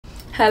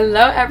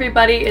Hello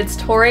everybody, it's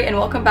Tori and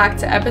welcome back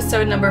to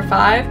episode number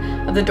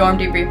 5 of the Dorm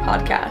Debrief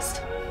podcast.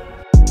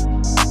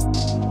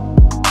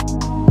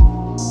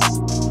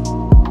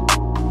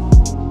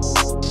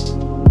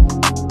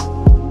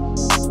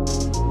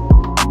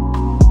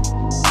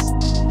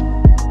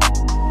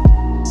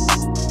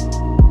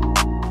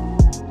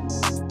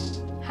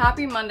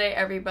 Happy Monday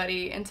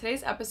everybody. In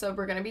today's episode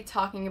we're going to be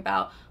talking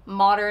about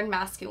modern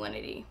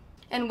masculinity.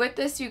 And with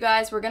this, you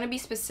guys, we're going to be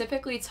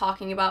specifically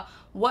talking about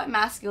what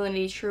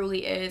masculinity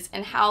truly is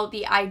and how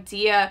the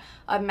idea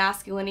of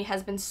masculinity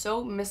has been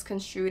so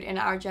misconstrued in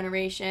our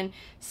generation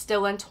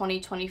still in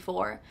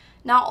 2024.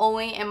 Not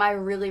only am I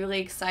really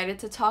excited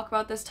to talk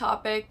about this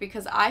topic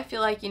because I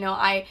feel like,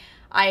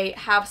 I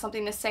have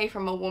something to say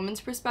from a woman's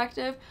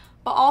perspective,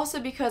 but also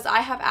because I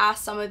have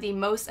asked some of the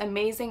most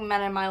amazing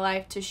men in my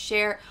life to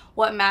share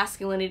what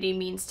masculinity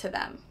means to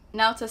them.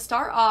 Now, to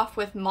start off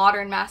with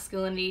modern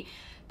masculinity,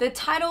 the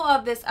title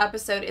of this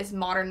episode is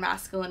Modern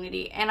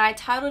Masculinity, and I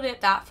titled it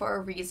that for a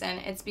reason.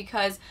 It's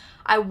because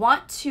I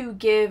want to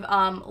give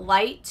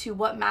light to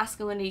what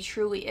masculinity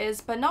truly is,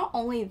 but not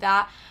only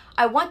that,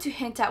 I want to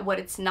hint at what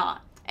it's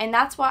not. And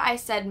that's why I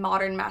said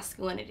modern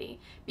masculinity,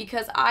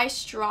 because I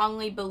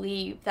strongly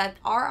believe that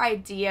our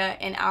idea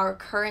in our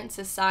current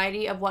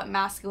society of what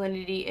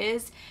masculinity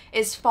is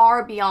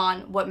far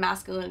beyond what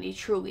masculinity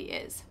truly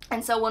is.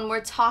 And so when we're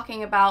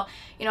talking about,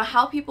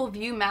 how people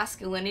view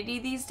masculinity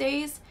these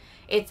days,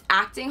 it's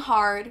acting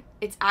hard,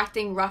 it's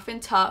acting rough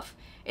and tough,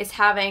 it's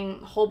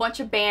having a whole bunch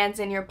of bands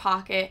in your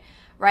pocket,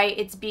 right?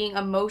 It's being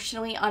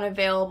emotionally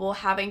unavailable,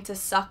 having to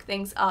suck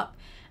things up.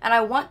 And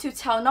I want to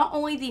tell not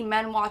only the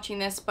men watching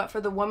this, but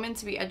for the women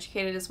to be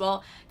educated as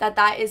well, that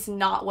that is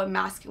not what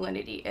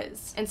masculinity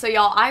is. And so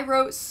y'all, I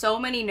wrote so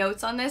many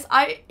notes on this.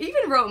 I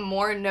even wrote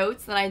more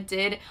notes than I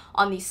did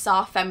on the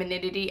soft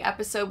femininity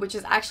episode, which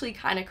is actually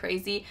kind of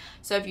crazy.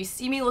 So if you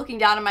see me looking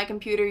down at my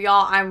computer,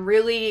 y'all, I'm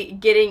really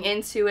getting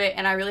into it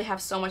and I really have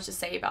so much to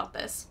say about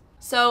this.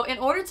 So in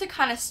order to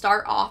kind of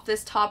start off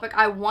this topic,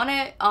 I want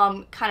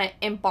to kind of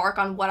embark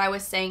on what I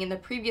was saying in the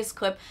previous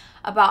clip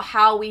about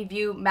how we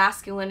view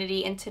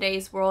masculinity in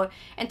today's world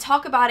and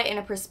talk about it in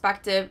a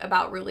perspective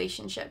about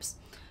relationships.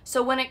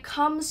 So when it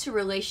comes to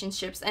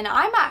relationships, and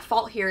I'm at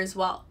fault here as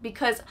well,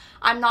 because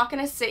I'm not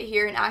going to sit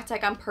here and act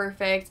like I'm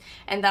perfect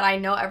and that I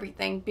know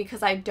everything,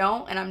 because I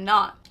don't and I'm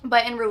not.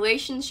 But in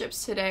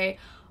relationships today,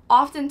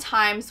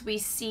 oftentimes we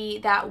see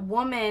that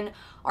women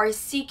are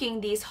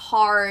seeking these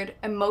hard,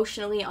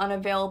 emotionally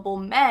unavailable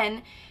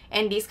men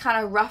and these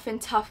kind of rough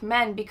and tough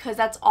men because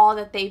that's all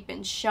that they've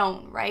been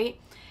shown, right?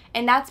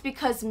 And that's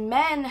because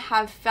men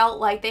have felt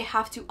like they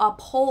have to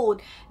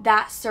uphold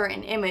that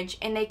certain image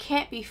and they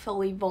can't be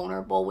fully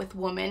vulnerable with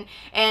women,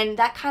 and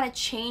that kind of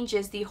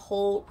changes the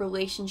whole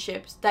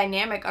relationships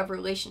dynamic of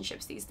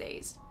relationships these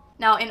days.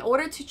 Now, in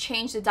order to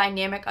change the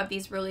dynamic of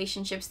these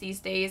relationships these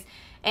days,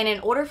 and in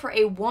order for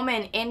a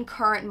woman in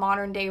current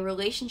modern day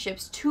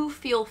relationships to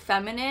feel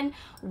feminine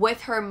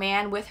with her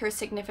man, with her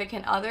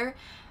significant other,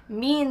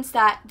 means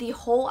that the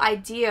whole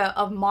idea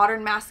of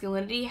modern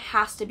masculinity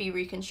has to be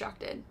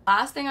reconstructed.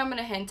 Last thing I'm going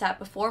to hint at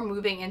before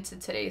moving into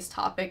today's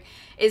topic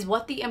is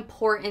what the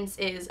importance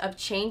is of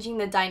changing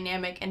the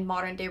dynamic in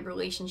modern day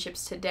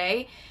relationships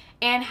today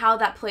and how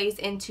that plays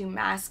into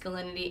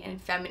masculinity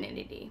and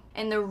femininity.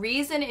 And the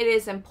reason it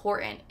is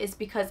important is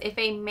because if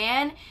a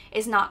man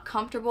is not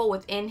comfortable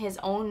within his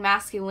own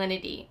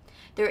masculinity,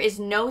 there is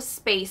no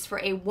space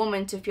for a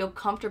woman to feel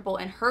comfortable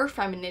in her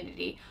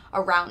femininity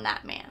around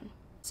that man.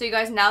 So you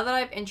guys, now that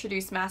I've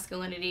introduced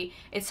masculinity,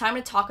 it's time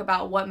to talk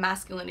about what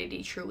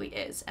masculinity truly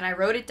is. And I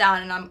wrote it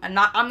down, and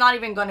I'm not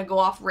even going to go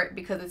off rip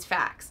because it's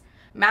facts.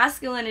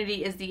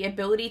 Masculinity is the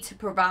ability to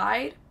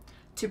provide,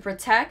 to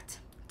protect,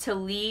 to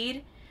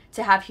lead,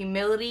 to have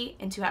humility,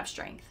 and to have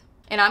strength.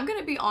 And I'm going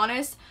to be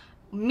honest,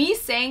 me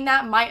saying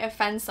that might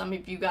offend some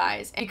of you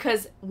guys,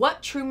 because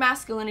what true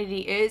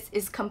masculinity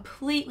is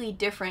completely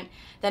different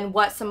than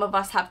what some of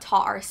us have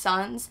taught our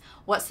sons,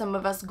 what some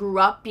of us grew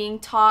up being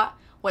taught,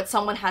 what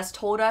someone has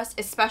told us,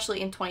 especially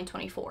in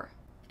 2024.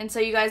 And so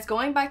you guys,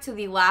 going back to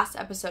the last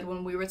episode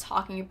when we were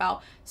talking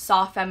about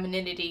soft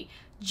femininity,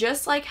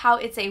 just like how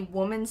it's a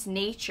woman's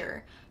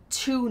nature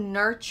to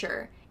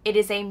nurture, it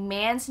is a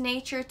man's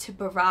nature to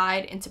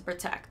provide and to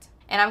protect.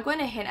 And I'm going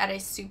to hint at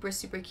a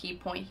super key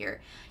point here.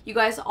 You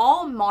guys,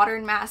 all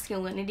modern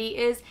masculinity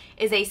is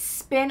a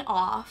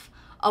spin-off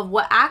of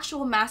what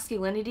actual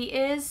masculinity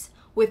is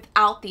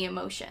without the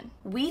emotion.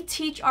 We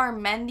teach our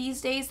men these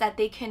days that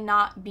they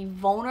cannot be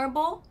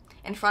vulnerable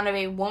in front of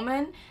a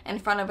woman, in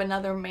front of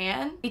another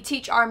man. We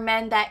teach our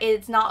men that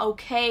it's not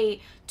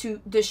okay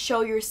to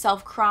show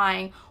yourself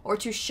crying or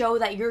to show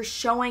that you're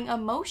showing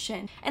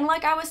emotion. And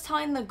like I was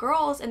telling the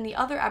girls in the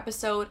other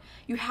episode,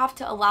 you have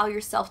to allow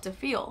yourself to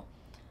feel.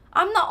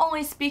 I'm not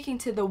only speaking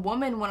to the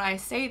woman when I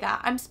say that,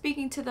 I'm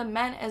speaking to the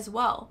men as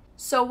well.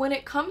 So when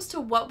it comes to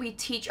what we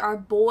teach our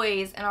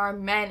boys and our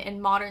men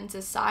in modern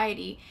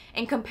society,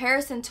 in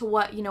comparison to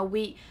what,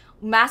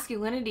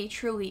 masculinity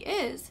truly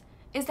is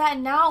that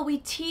now we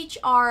teach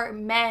our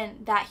men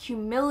that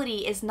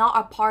humility is not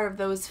a part of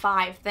those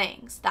 5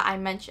 things that I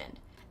mentioned.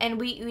 And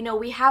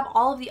we have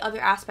all of the other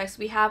aspects.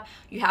 You have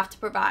to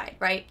provide,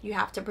 right? You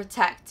have to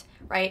protect,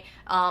 right?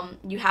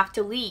 You have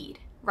to lead,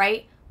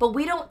 right? But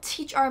we don't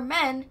teach our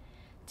men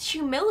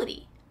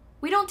humility.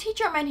 We don't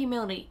teach our men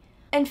humility.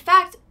 In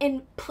fact,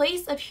 in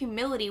place of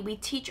humility, we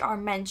teach our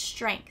men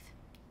strength,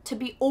 to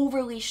be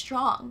overly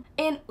strong.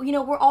 And,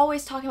 we're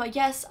always talking about,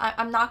 yes,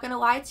 I'm not going to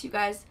lie to you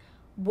guys,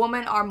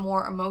 women are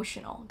more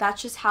emotional.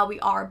 That's just how we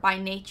are by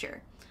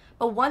nature.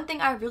 But one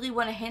thing I really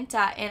want to hint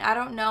at, and I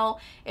don't know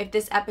if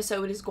this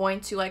episode is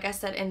going to, like I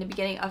said in the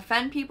beginning,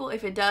 offend people.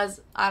 If it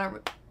does, I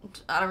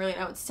don't really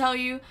know what to tell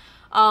you.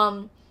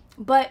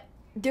 But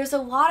there's a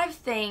lot of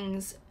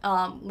things,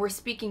 we're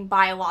speaking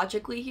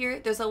biologically here,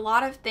 there's a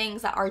lot of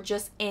things that are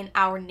just in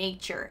our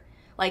nature,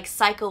 like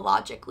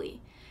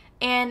psychologically.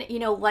 And,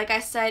 like I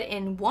said,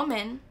 in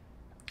women,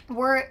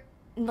 we're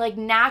like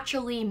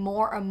naturally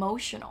more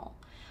emotional.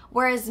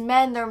 Whereas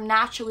men, they're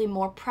naturally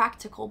more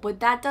practical. But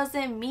that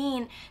doesn't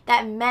mean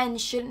that men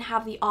shouldn't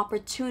have the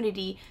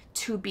opportunity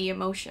to be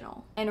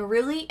emotional. And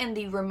really, in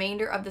the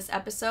remainder of this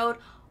episode,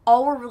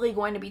 all we're really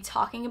going to be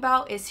talking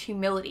about is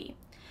humility.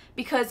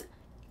 Because,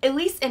 at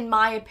least in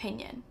my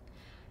opinion,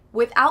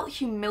 without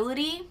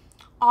humility,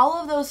 all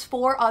of those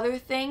 4 other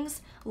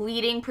things,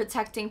 leading,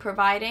 protecting,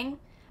 providing,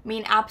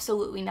 mean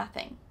absolutely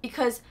nothing.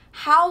 Because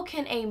how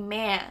can a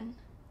man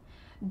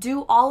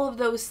do all of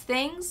those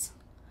things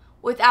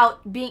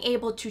without being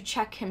able to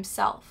check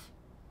himself,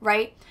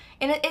 right?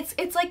 And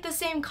it's like the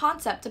same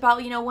concept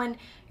about, when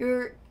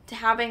you're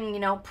having,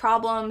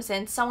 problems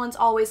and someone's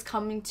always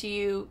coming to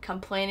you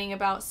complaining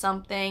about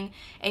something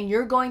and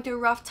you're going through a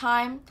rough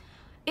time.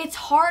 It's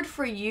hard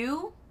for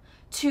you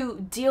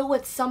to deal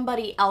with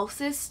somebody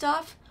else's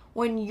stuff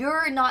when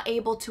you're not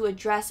able to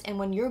address and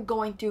when you're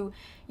going through,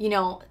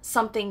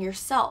 something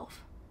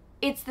yourself.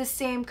 It's the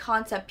same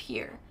concept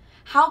here.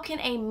 How can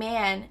a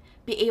man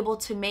be able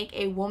to make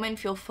a woman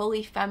feel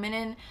fully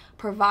feminine,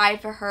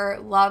 provide for her,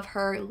 love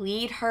her,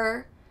 lead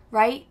her,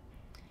 right?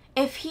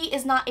 If he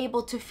is not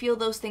able to feel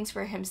those things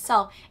for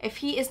himself, if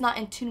he is not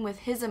in tune with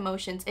his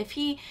emotions, if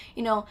he,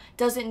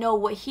 doesn't know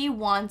what he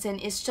wants and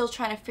is still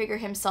trying to figure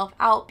himself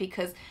out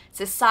because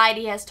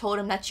society has told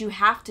him that you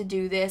have to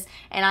do this,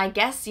 and I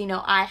guess,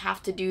 I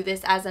have to do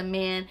this as a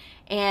man,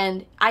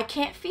 and I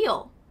can't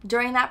feel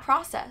during that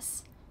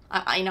process.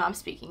 I'm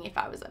speaking if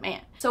I was a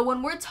man. So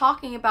when we're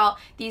talking about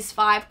these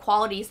 5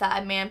 qualities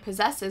that a man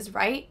possesses,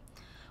 right?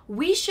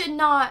 We should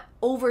not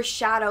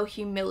overshadow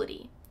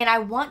humility. And I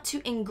want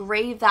to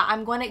engrave that.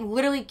 I'm going to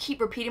literally keep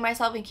repeating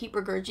myself and keep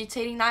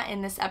regurgitating that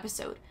in this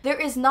episode. There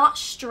is not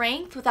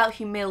strength without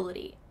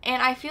humility.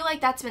 And I feel like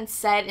that's been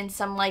said in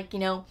some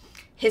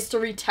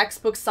history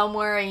textbook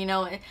somewhere,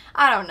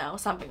 I don't know,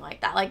 something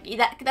like that. Like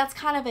that's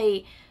kind of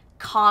a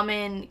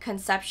common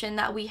conception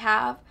that we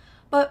have.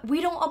 But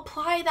we don't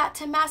apply that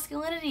to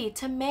masculinity,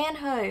 to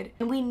manhood.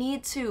 And we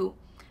need to.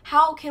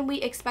 How can we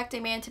expect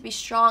a man to be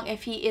strong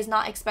if he is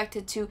not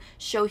expected to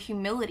show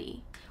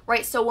humility?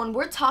 Right? So when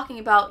we're talking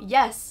about,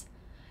 yes,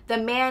 the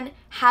man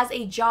has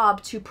a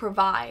job to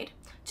provide,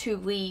 to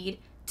lead,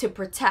 to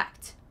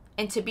protect,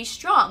 and to be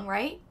strong,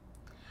 right?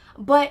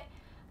 But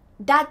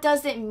that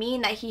doesn't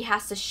mean that he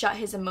has to shut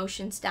his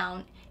emotions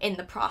down in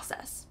the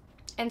process.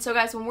 And so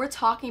guys, when we're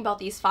talking about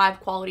these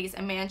 5 qualities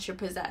a man should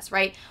possess,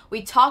 right?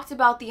 We talked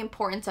about the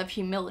importance of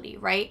humility,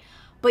 right?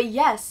 But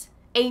yes,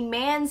 a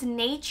man's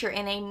nature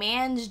and a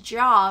man's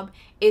job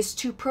is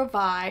to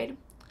provide,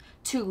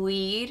 to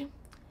lead,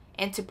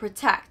 and to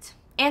protect,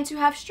 and to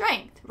have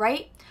strength,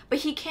 right? But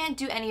he can't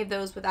do any of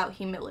those without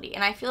humility.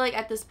 And I feel like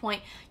at this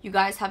point, you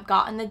guys have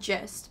gotten the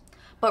gist.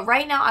 But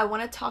right now, I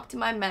want to talk to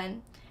my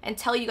men and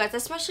tell you guys,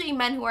 especially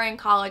men who are in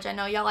college, I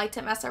know y'all like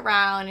to mess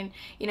around and,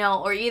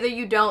 or either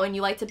you don't and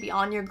you like to be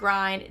on your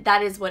grind.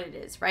 That is what it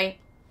is, right?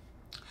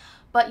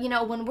 But,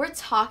 when we're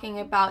talking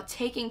about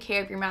taking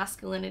care of your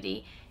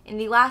masculinity, in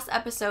the last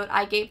episode,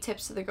 I gave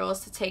tips to the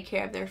girls to take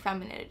care of their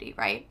femininity,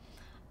 right?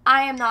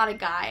 I am not a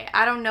guy.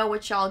 I don't know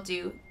what y'all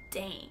do.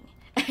 Dang.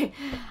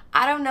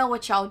 I don't know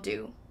what y'all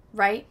do,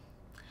 right?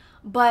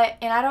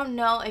 And I don't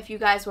know if you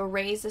guys were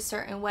raised a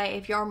certain way,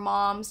 if your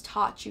moms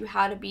taught you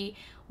how to be,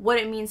 what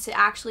it means to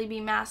actually be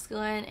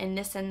masculine and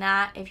this and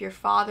that, if your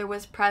father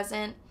was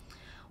present.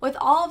 With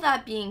all of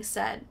that being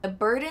said, the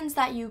burdens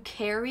that you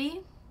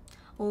carry,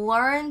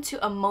 learn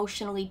to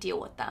emotionally deal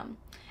with them.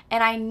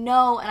 And I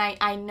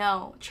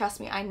know,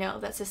 trust me, I know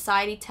that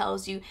society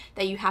tells you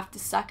that you have to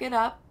suck it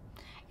up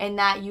and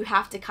that you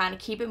have to kind of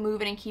keep it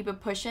moving and keep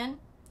it pushing.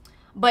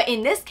 But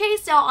in this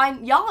case,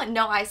 y'all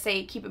know I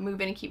say keep it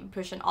moving and keep it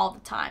pushing all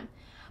the time.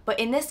 But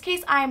in this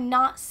case, I am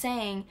not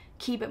saying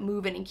keep it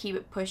moving and keep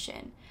it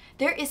pushing.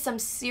 There is some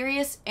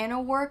serious inner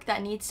work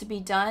that needs to be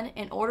done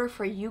in order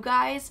for you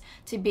guys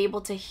to be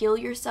able to heal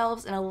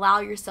yourselves and allow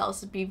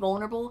yourselves to be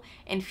vulnerable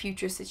in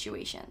future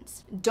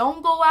situations.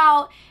 Don't go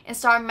out and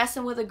start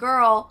messing with a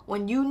girl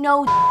when you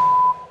know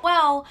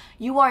well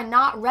you are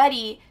not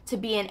ready to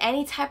be in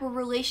any type of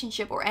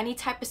relationship or any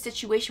type of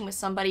situation with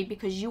somebody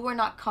because you are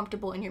not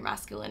comfortable in your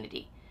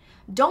masculinity.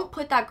 don't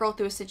put that girl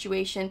through a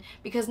situation,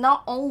 because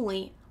not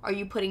only are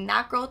you putting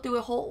that girl through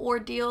a whole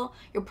ordeal,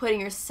 you're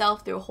putting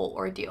yourself through a whole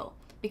ordeal.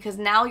 Because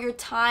now you're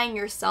tying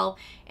yourself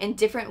in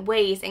different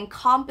ways and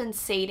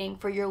compensating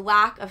for your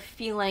lack of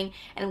feeling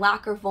and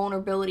lack of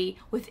vulnerability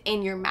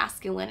within your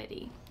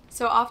masculinity.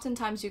 So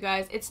oftentimes, you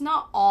guys, it's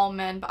not all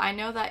men, but I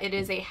know that it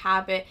is a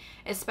habit,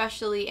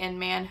 especially in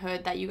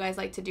manhood, that you guys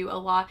like to do a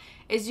lot,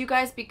 is you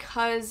guys,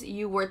 because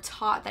you were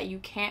taught that you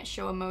can't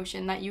show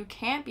emotion, that you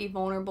can't be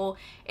vulnerable,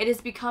 it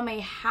has become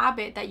a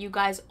habit that you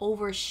guys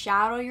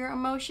overshadow your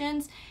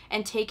emotions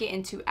and take it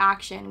into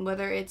action,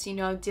 whether it's, you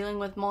know, dealing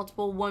with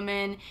multiple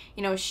women,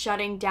 you know,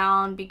 shutting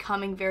down,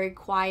 becoming very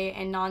quiet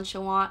and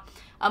nonchalant,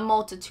 a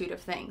multitude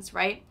of things,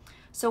 right?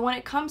 So when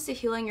it comes to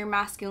healing your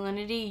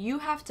masculinity, you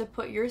have to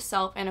put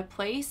yourself in a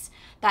place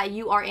that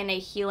you are in a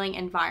healing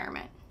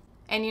environment.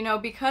 And, you know,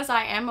 because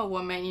I am a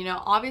woman, you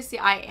know, obviously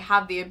I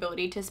have the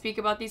ability to speak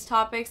about these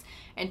topics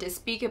and to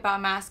speak about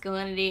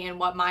masculinity and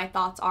what my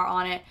thoughts are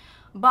on it.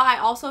 But I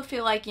also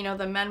feel like, you know,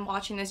 the men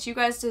watching this, you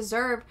guys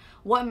deserve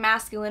what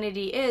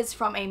masculinity is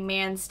from a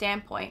man's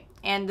standpoint.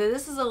 And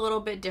this is a little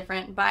bit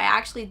different, but I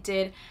actually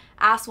did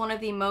ask one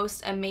of the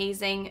most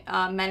amazing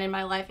men in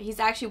my life.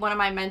 He's actually one of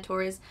my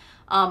mentors.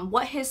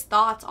 What his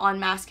thoughts on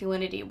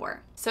masculinity were.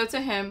 So to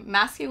him,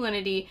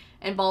 masculinity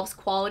involves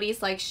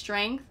qualities like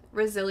strength,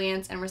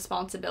 resilience, and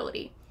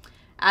responsibility.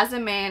 As a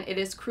man, it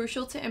is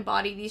crucial to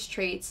embody these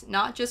traits,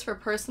 not just for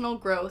personal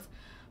growth,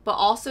 but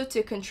also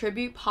to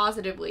contribute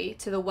positively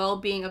to the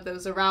well-being of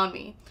those around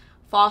me,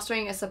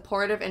 fostering a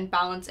supportive and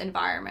balanced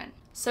environment.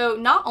 So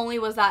not only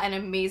was that an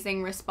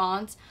amazing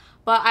response,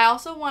 but I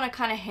also want to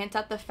kind of hint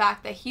at the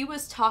fact that he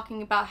was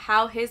talking about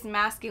how his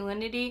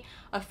masculinity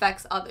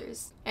affects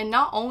others. And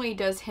not only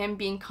does him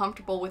being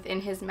comfortable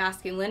within his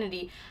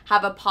masculinity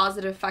have a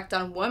positive effect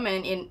on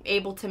women and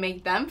able to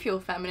make them feel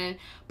feminine,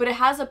 but it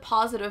has a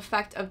positive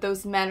effect of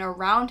those men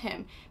around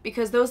him,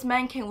 because those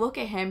men can look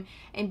at him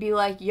and be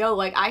like, yo,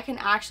 like I can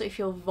actually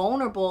feel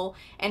vulnerable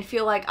and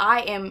feel like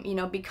I am, you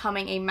know,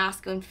 becoming a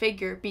masculine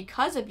figure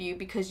because of you,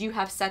 because you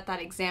have set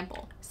that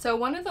example. So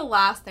one of the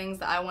last things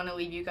that I want to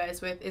leave you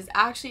guys with is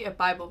actually a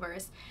Bible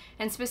verse,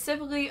 and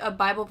specifically a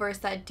Bible verse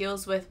that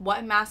deals with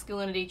what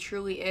masculinity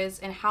truly is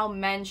and how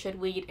men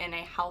should lead in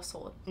a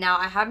household. Now,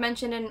 I have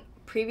mentioned in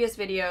previous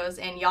videos,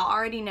 and y'all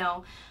already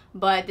know,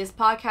 but this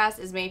podcast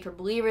is made for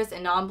believers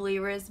and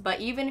non-believers. But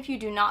even if you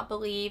do not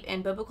believe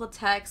in biblical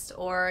text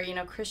or, you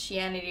know,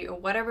 Christianity or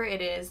whatever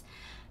it is,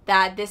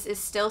 that this is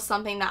still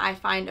something that I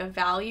find of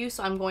value,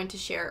 so I'm going to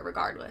share it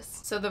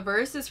regardless. So the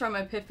verse is from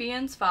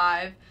Ephesians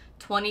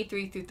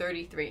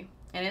 5:23-33,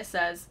 and it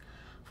says,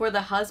 "For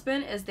the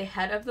husband is the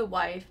head of the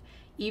wife,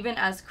 even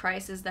as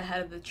Christ is the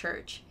head of the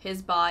church,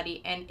 his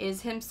body, and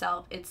is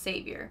himself its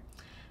Savior.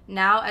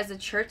 Now as the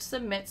church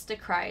submits to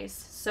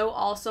Christ, so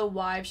also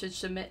wives should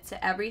submit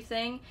to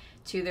everything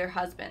to their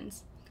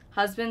husbands.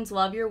 Husbands,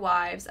 love your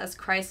wives as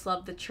Christ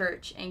loved the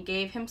church and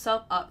gave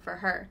himself up for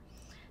her,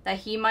 that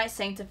he might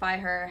sanctify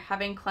her,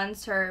 having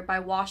cleansed her by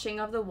washing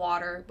of the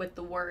water with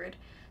the word,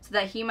 so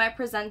that he might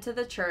present to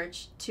the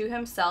church to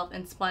himself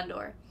in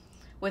splendor,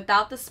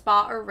 without the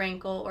spot or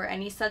wrinkle or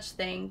any such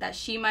thing, that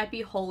she might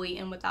be holy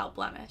and without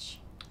blemish."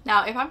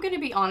 Now, if I'm going to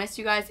be honest,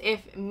 you guys,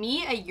 if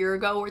me a year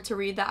ago were to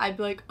read that, I'd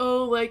be like,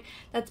 oh, like,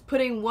 that's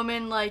putting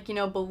women, like, you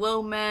know,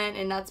 below men,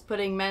 and that's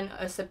putting men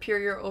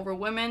superior over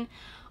women.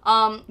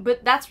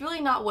 But that's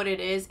really not what it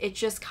is. It's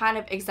just kind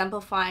of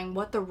exemplifying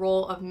what the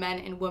role of men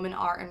and women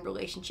are in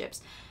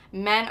relationships.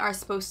 Men are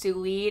supposed to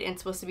lead and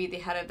supposed to be the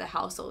head of the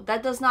household.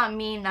 That does not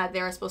mean that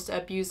they're supposed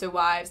to abuse their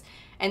wives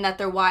and that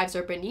their wives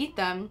are beneath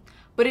them,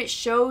 but it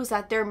shows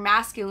that their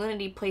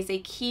masculinity plays a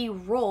key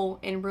role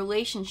in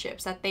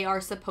relationships, that they are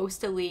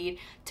supposed to lead,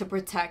 to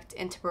protect,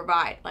 and to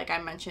provide, like I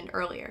mentioned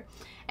earlier.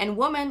 And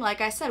women,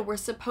 like I said, we're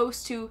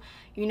supposed to,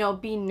 you know,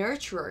 be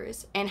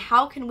nurturers. And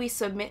how can we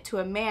submit to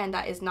a man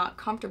that is not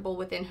comfortable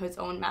within his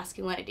own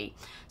masculinity?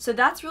 So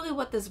that's really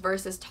what this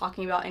verse is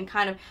talking about, and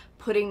kind of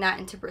putting that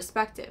into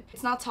perspective.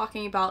 It's not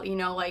talking about, you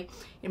know, like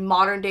in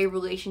modern day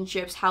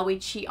relationships, how we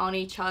cheat on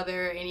each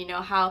other and, you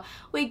know, how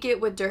we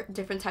get with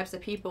different types of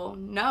people.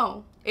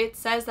 No, it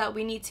says that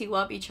we need to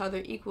love each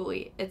other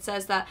equally. It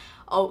says that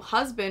a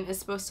husband is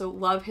supposed to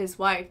love his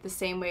wife the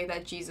same way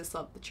that Jesus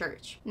loved the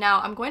church.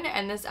 Now, I'm going to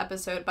end this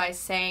episode by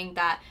saying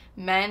that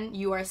men,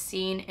 you are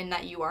seen and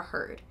that you are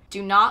heard.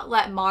 Do not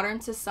let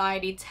modern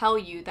society tell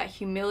you that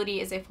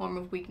humility is a form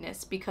of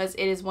weakness, because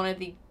it is one of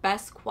the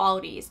best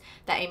qualities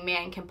that a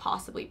man can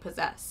possibly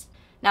possess.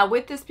 Now,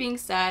 with this being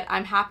said,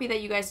 I'm happy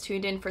that you guys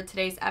tuned in for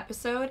today's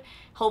episode.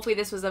 Hopefully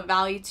this was of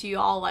value to you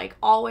all, like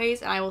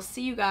always, and I will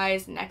see you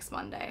guys next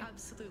Monday.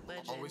 Absolute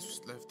legend.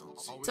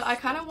 So I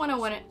kind of want to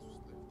win it.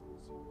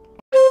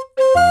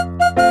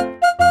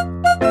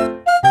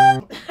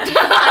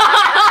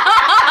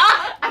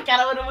 I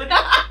kind of want to win it.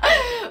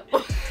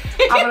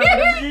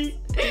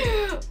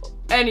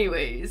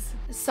 Anyways,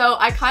 so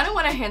I kind of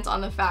want to hint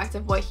on the fact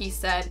of what he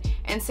said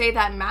and say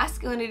that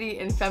masculinity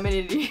and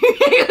femininity,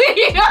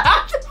 you don't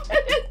have to put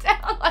it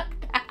down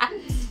like that.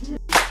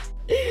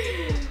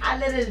 I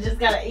literally just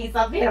gotta eat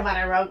some peanut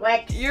butter real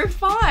quick. You're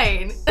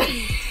fine.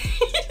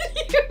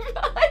 You're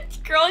fine.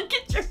 Girl,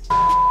 get your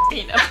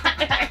peanut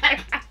butter.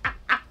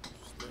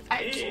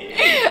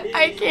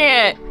 I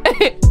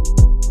can't.